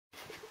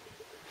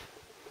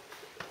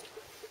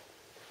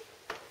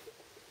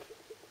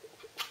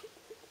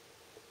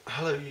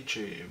Hello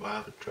YouTube, I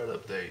have a dread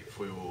update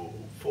for you all.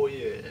 4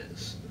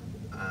 years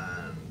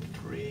and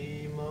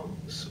 3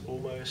 months,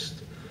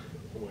 almost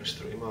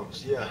 3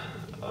 months. Yeah,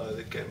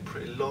 they're getting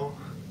pretty long.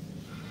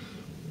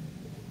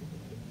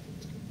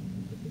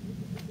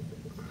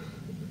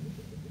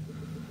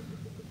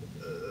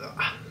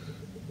 I'll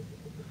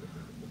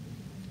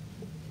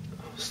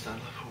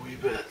stand up a wee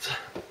bit.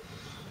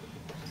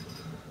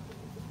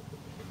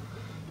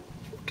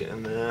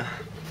 Getting there.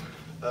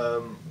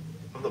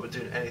 I've not been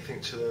doing anything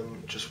to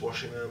them, just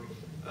washing them.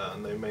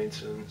 No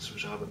maintenance,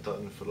 which I haven't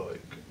done for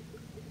like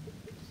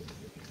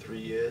 3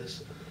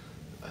 years,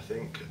 I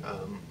think.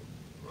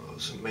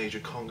 Some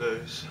major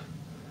congos.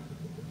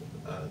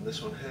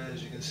 This one here,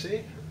 as you can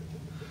see,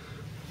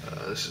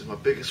 this is my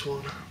biggest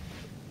one.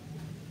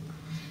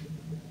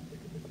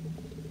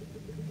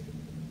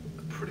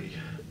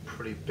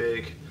 Pretty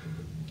big.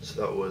 So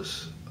that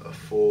was a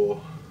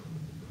 4,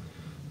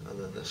 and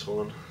then this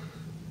one,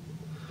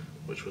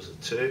 which was a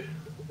 2.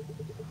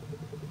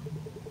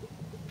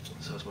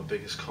 So that's my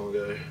biggest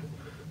congo.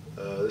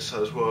 This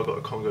side as well, I got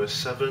a congo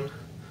 7,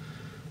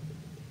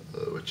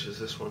 which is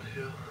this one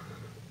here.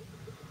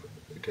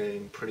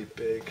 Again, pretty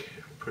big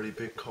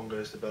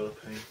congos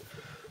developing.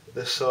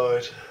 This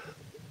side,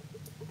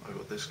 I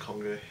got this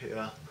congo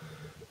here,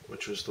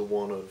 which was the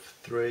one of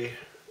 3,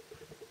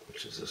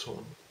 which is this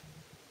one.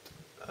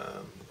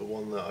 The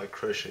one that I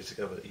crocheted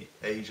together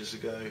ages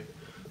ago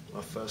when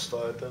I first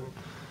started them.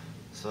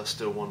 So that's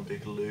still one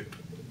big loop.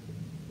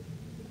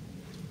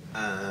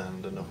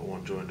 And another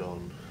one joined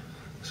on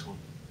this one.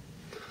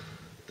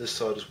 This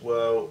side as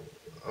well,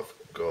 I've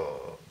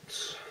got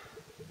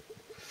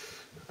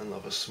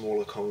another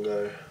smaller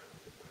congo.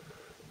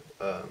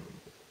 I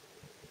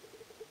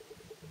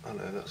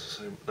know that's the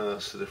same. No,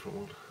 that's a different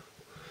one.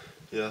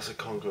 Yeah, that's a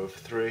congo of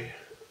 3.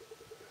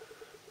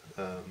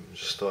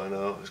 Just starting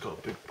out. It's got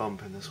a big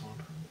bump in this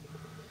one.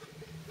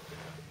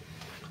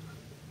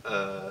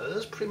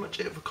 That's pretty much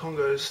it for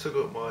congos. Still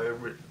got my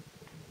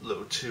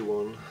little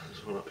 2-1.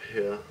 This one up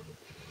here.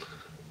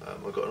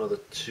 I got another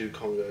 2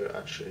 congo.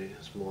 Actually,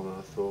 it's more than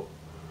I thought.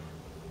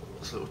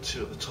 There's a little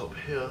 2 at the top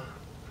here,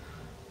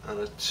 and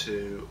a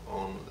 2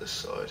 on this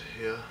side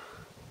here.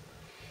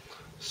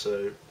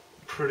 So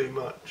pretty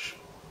much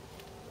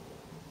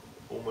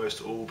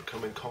almost all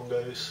becoming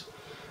congos.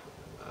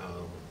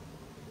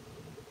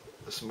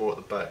 There's more at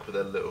the back, but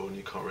they're little and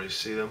you can't really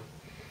see them.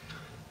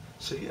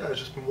 So yeah, I've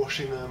just been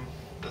washing them.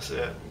 That's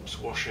it. I'm just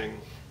washing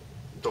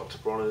Dr.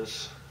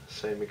 Bronner's.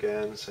 Same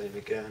again. And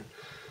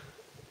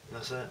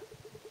that's it.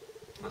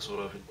 That's what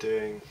I've been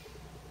doing.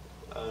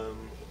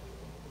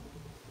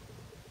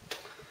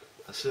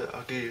 That's it.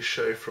 I'll give you a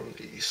show from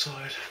the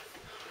side.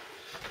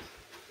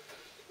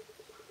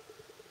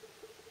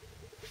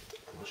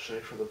 I'll show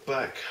you from the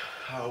back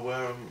how I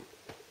wear them.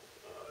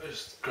 I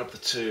just grab the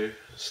 2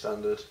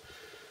 standard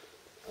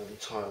and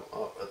tie them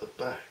up at the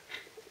back.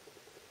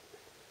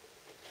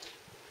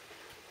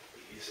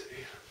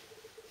 Easy.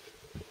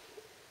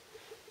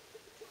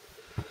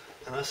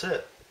 And that's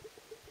it.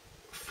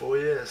 4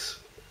 years.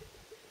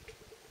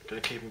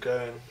 Gonna keep them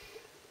going.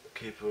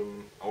 Keep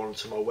them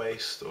onto my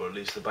waist, or at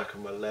least the back of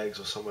my legs,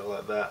 or somewhere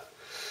like that.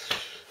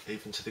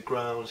 Even to the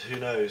ground. Who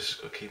knows?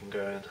 Gotta keep them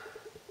going.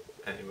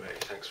 Anyway,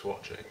 thanks for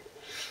watching.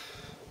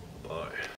 Bye.